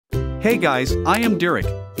Hey guys, I am Deric.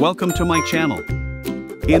 Welcome to my channel.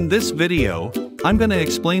 In this video, I'm gonna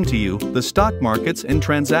explain to you the stock markets and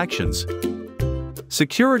transactions.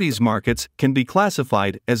 Securities markets can be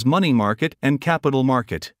classified as money market and capital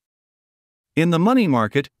market. In the money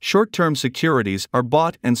market, short-term securities are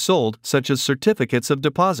bought and sold, such as certificates of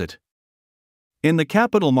deposit. In the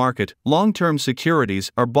capital market, long-term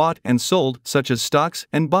securities are bought and sold, such as stocks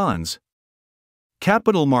and bonds.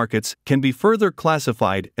 Capital markets can be further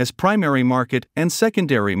classified as primary market and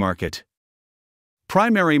secondary market.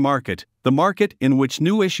 Primary market, the market in which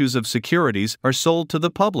new issues of securities are sold to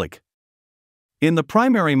the public. In the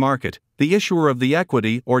primary market, the issuer of the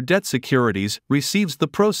equity or debt securities receives the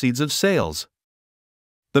proceeds of sales.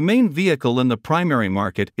 The main vehicle in the primary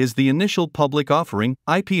market is the initial public offering,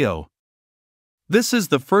 IPO. This is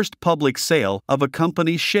the first public sale of a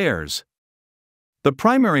company's shares. The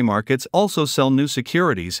primary markets also sell new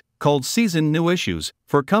securities, called seasoned new issues,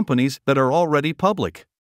 for companies that are already public.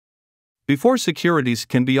 Before securities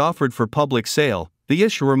can be offered for public sale, the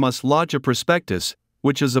issuer must lodge a prospectus,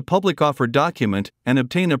 which is a public offer document, and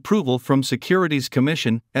obtain approval from Securities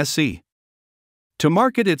Commission, SC. To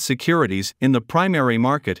market its securities in the primary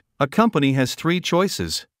market, a company has three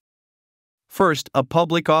choices. First, a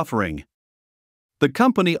public offering. The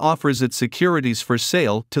company offers its securities for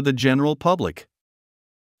sale to the general public.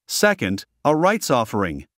 Second, a rights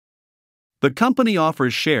offering. The company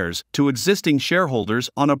offers shares to existing shareholders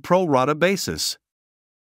on a pro rata basis.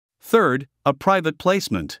 Third, a private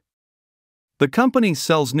placement. The company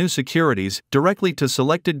sells new securities directly to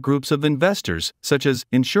selected groups of investors, such as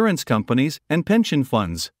insurance companies and pension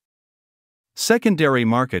funds. Secondary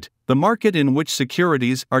market, the market in which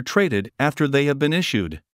securities are traded after they have been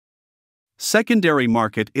issued. Secondary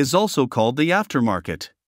market is also called the aftermarket.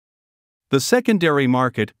 The secondary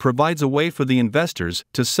market provides a way for the investors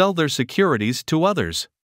to sell their securities to others.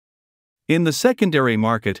 In the secondary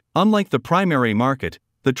market, unlike the primary market,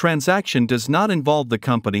 the transaction does not involve the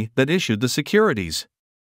company that issued the securities.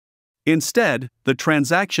 Instead, the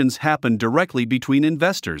transactions happen directly between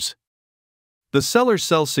investors. The seller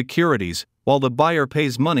sells securities, while the buyer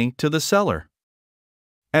pays money to the seller.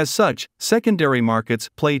 As such, secondary markets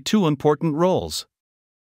play two important roles.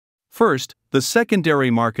 First, the secondary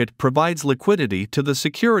market provides liquidity to the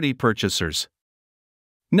security purchasers.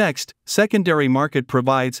 Next, secondary market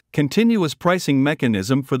provides continuous pricing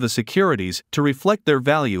mechanism for the securities to reflect their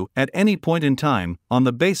value at any point in time on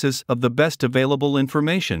the basis of the best available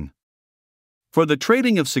information. For the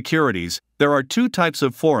trading of securities, there are two types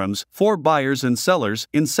of forums for buyers and sellers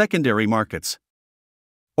in secondary markets.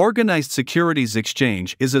 Organized securities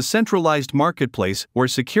exchange is a centralized marketplace where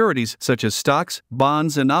securities such as stocks,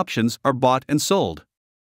 bonds, and options are bought and sold.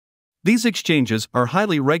 These exchanges are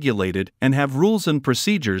highly regulated and have rules and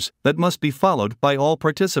procedures that must be followed by all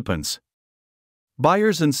participants.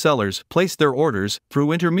 Buyers and sellers place their orders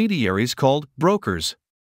through intermediaries called brokers.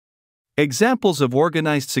 Examples of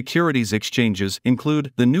organized securities exchanges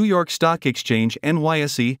include the New York Stock Exchange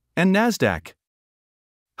 (NYSE) and NASDAQ.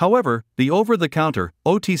 However, the over-the-counter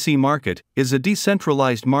OTC market is a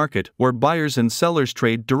decentralized market where buyers and sellers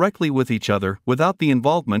trade directly with each other without the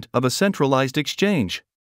involvement of a centralized exchange.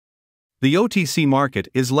 The OTC market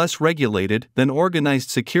is less regulated than organized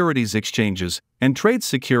securities exchanges and trades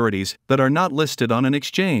securities that are not listed on an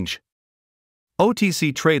exchange.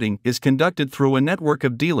 OTC trading is conducted through a network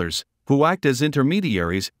of dealers who act as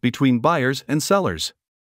intermediaries between buyers and sellers.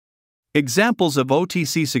 Examples of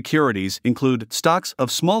OTC securities include stocks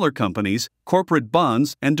of smaller companies, corporate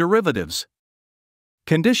bonds, and derivatives.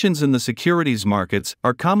 Conditions in the securities markets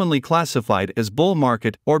are commonly classified as bull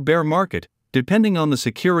market or bear market, depending on the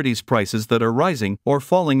securities prices that are rising or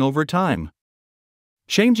falling over time.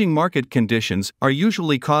 Changing market conditions are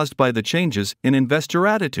usually caused by the changes in investor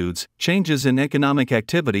attitudes, changes in economic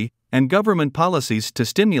activity, and government policies to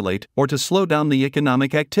stimulate or to slow down the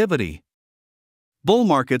economic activity. Bull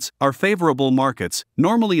markets are favorable markets,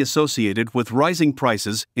 normally associated with rising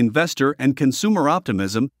prices, investor and consumer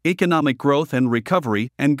optimism, economic growth and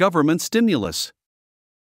recovery, and government stimulus.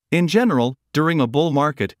 In general, during a bull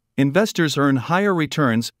market, investors earn higher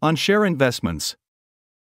returns on share investments.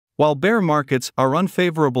 While bear markets are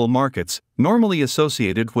unfavorable markets, normally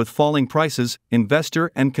associated with falling prices,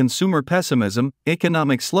 investor and consumer pessimism,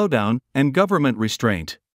 economic slowdown, and government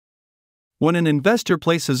restraint. When an investor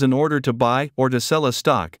places an order to buy or to sell a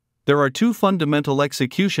stock, there are two fundamental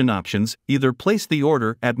execution options: either place the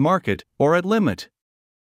order at market or at limit.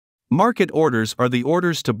 Market orders are the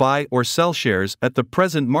orders to buy or sell shares at the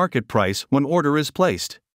present market price when order is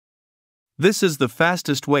placed. This is the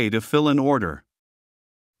fastest way to fill an order.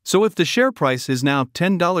 So if the share price is now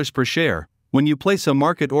 $10 per share, when you place a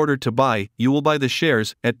market order to buy, you will buy the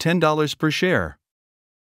shares at $10 per share.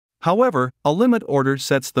 However, a limit order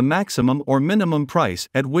sets the maximum or minimum price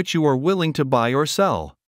at which you are willing to buy or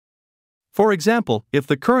sell. For example, if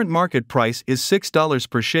the current market price is $6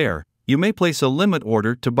 per share, you may place a limit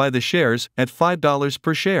order to buy the shares at $5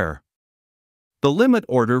 per share. The limit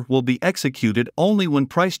order will be executed only when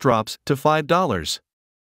price drops to $5.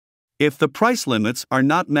 If the price limits are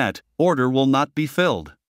not met, order will not be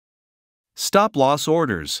filled. Stop-loss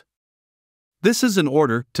orders. This is an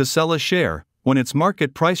order to sell a share when its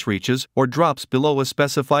market price reaches or drops below a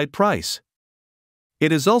specified price.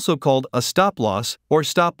 It is also called a stop-loss or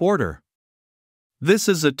stop order. This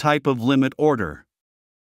is a type of limit order.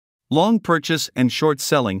 Long purchase and short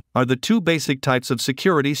selling are the two basic types of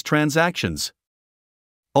securities transactions.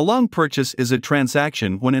 A long purchase is a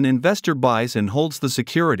transaction when an investor buys and holds the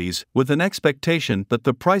securities with an expectation that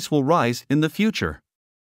the price will rise in the future.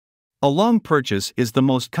 A long purchase is the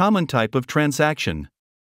most common type of transaction.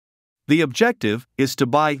 The objective is to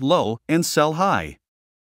buy low and sell high.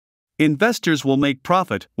 Investors will make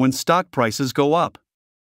profit when stock prices go up.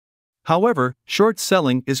 However, short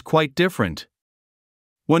selling is quite different.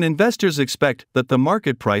 When investors expect that the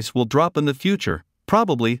market price will drop in the future,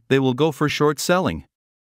 probably they will go for short selling.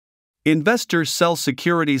 Investors sell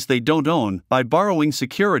securities they don't own by borrowing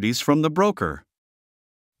securities from the broker.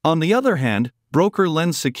 On the other hand, broker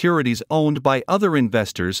lends securities owned by other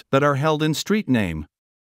investors that are held in street name.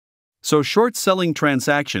 So short selling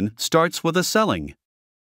transaction starts with a selling.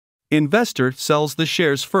 Investor sells the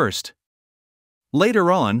shares first.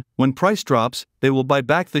 Later on, when price drops, they will buy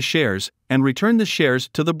back the shares and return the shares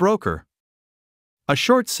to the broker. A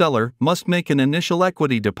short seller must make an initial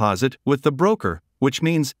equity deposit with the broker, which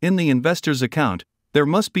means in the investor's account, there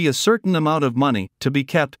must be a certain amount of money to be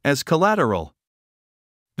kept as collateral.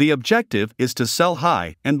 The objective is to sell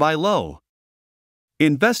high and buy low.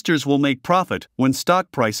 Investors will make profit when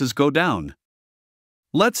stock prices go down.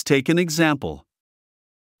 Let's take an example.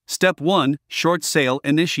 Step 1. Short sale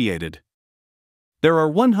initiated. There are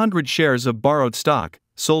 100 shares of borrowed stock,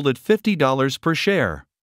 sold at $50 per share.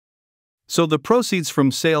 So the proceeds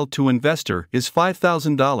from sale to investor is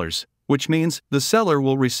 $5,000, which means the seller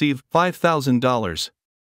will receive $5,000.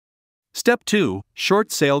 Step 2.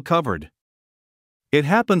 Short sale covered. It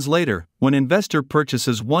happens later when investor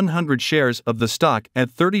purchases 100 shares of the stock at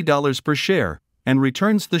 $30 per share and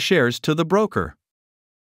returns the shares to the broker.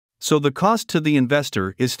 So the cost to the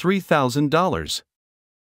investor is $3,000.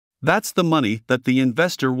 That's the money that the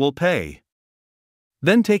investor will pay.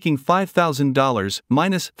 Then taking $5,000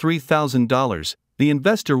 minus $3,000, the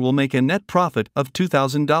investor will make a net profit of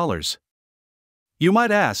 $2,000. You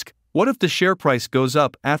might ask, what if the share price goes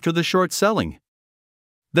up after the short selling?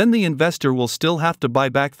 Then the investor will still have to buy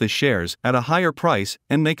back the shares at a higher price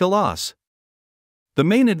and make a loss. The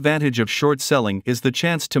main advantage of short selling is the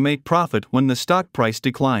chance to make profit when the stock price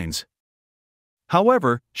declines.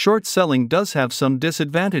 However, short selling does have some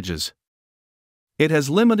disadvantages. It has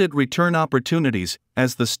limited return opportunities,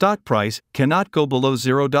 as the stock price cannot go below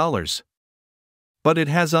 $0. But it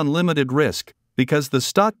has unlimited risk, because the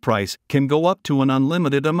stock price can go up to an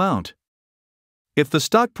unlimited amount. If the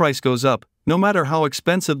stock price goes up, no matter how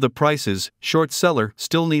expensive the price is, short seller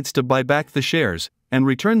still needs to buy back the shares and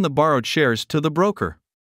return the borrowed shares to the broker.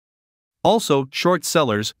 Also, short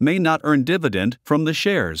sellers may not earn dividend from the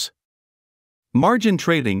shares. Margin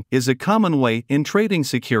trading is a common way in trading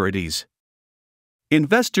securities.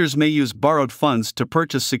 Investors may use borrowed funds to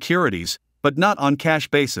purchase securities, but not on cash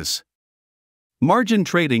basis. Margin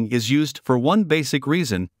trading is used for one basic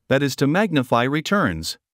reason, that is to magnify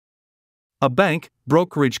returns. A bank,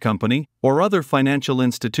 brokerage company, or other financial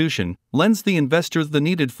institution lends the investor the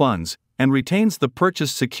needed funds and retains the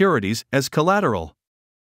purchased securities as collateral.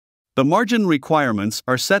 The margin requirements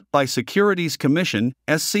are set by Securities Commission,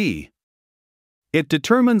 SC. It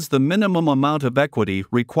determines the minimum amount of equity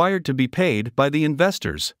required to be paid by the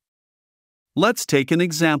investors. Let's take an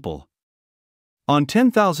example. On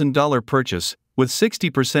 $10,000 purchase, with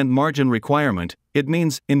 60% margin requirement, it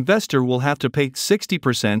means investor will have to pay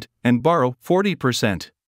 60% and borrow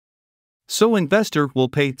 40%. So investor will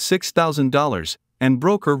pay $6,000 and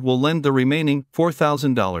broker will lend the remaining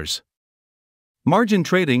 $4,000. Margin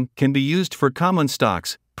trading can be used for common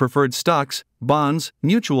stocks, preferred stocks, bonds,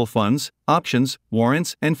 mutual funds, options,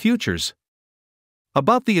 warrants, and futures.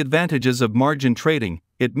 About the advantages of margin trading,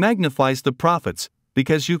 it magnifies the profits,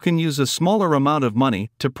 because you can use a smaller amount of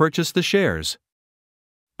money to purchase the shares.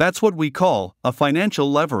 That's what we call a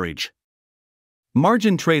financial leverage.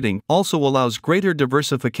 Margin trading also allows greater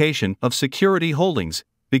diversification of security holdings,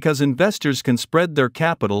 because investors can spread their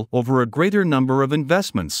capital over a greater number of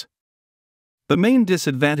investments. The main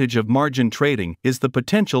disadvantage of margin trading is the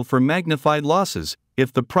potential for magnified losses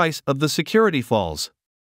if the price of the security falls.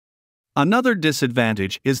 Another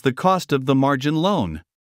disadvantage is the cost of the margin loan.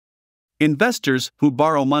 Investors who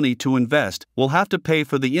borrow money to invest will have to pay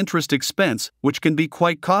for the interest expense, which can be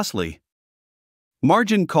quite costly.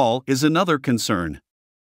 Margin call is another concern.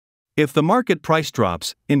 If the market price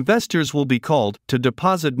drops, investors will be called to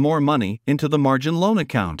deposit more money into the margin loan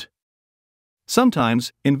account.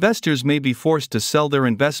 Sometimes, investors may be forced to sell their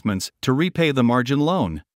investments to repay the margin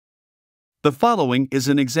loan. The following is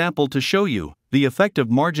an example to show you the effect of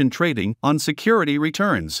margin trading on security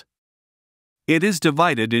returns. It is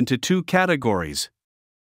divided into two categories.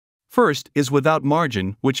 First is without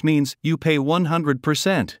margin, which means you pay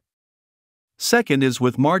 100%. Second is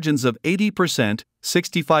with margins of 80%,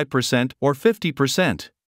 65%, or 50%.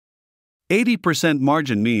 80%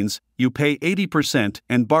 margin means you pay 80%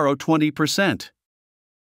 and borrow 20%.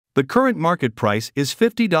 The current market price is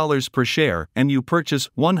 $50 per share and you purchase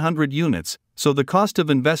 100 units, so the cost of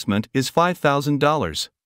investment is $5,000.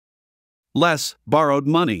 Less borrowed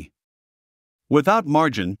money. Without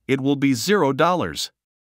margin, it will be $0.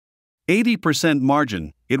 80%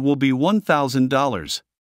 margin, it will be $1,000.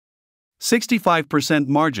 65%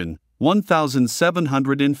 margin,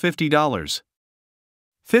 $1,750.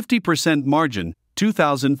 50% margin,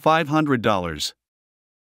 $2,500.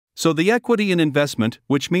 So the equity in investment,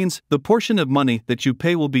 which means the portion of money that you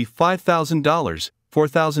pay will be $5,000,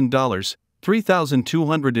 $4,000,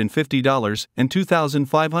 $3,250, and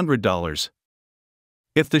 $2,500.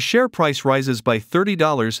 If the share price rises by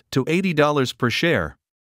 $30 to $80 per share,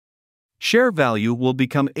 share value will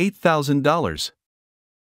become $8,000.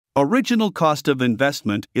 Original cost of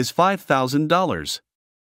investment is $5,000.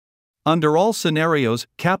 Under all scenarios,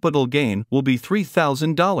 capital gain will be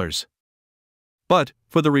 $3,000. But,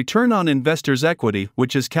 for the return on investors' equity,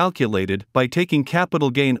 which is calculated by taking capital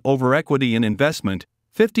gain over equity in investment,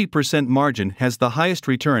 50% margin has the highest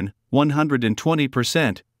return,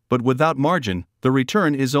 120%, but without margin, the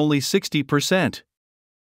return is only 60%.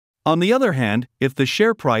 On the other hand, if the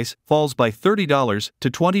share price falls by $30 to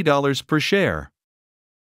 $20 per share,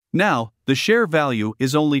 now, the share value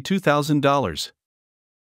is only $2,000.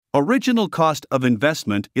 Original cost of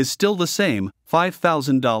investment is still the same,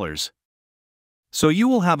 $5,000. So you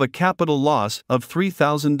will have a capital loss of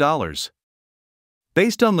 $3,000.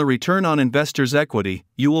 Based on the return on investors' equity,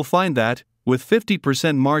 you will find that, with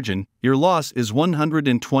 50% margin, your loss is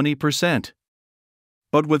 120%.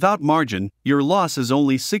 But without margin, your loss is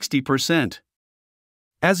only 60%.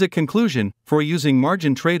 As a conclusion, for using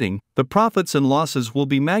margin trading, the profits and losses will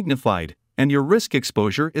be magnified, and your risk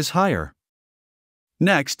exposure is higher.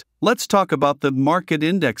 Next, let's talk about the market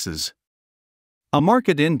indexes. A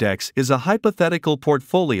market index is a hypothetical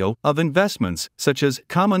portfolio of investments, such as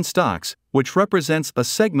common stocks, which represents a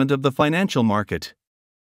segment of the financial market.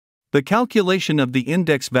 The calculation of the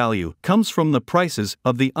index value comes from the prices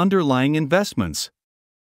of the underlying investments.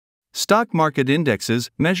 Stock market indexes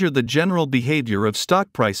measure the general behavior of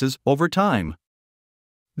stock prices over time.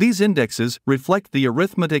 These indexes reflect the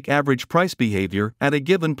arithmetic average price behavior at a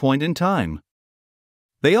given point in time.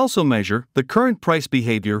 They also measure the current price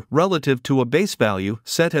behavior relative to a base value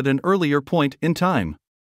set at an earlier point in time.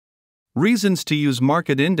 Reasons to use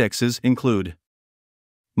market indexes include: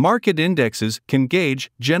 market indexes can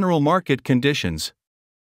gauge general market conditions.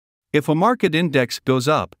 If a market index goes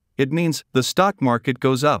up, it means the stock market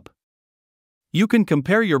goes up. You can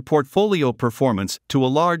compare your portfolio performance to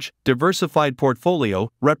a large, diversified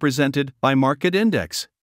portfolio represented by market index.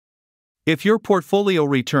 If your portfolio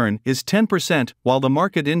return is 10% while the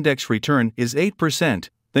market index return is 8%,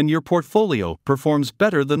 then your portfolio performs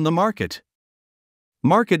better than the market.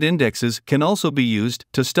 Market indexes can also be used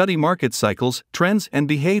to study market cycles, trends, and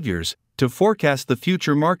behaviors to forecast the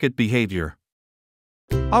future market behavior.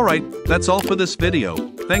 Alright, that's all for this video.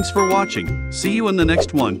 Thanks for watching. See you in the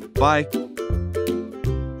next one. Bye.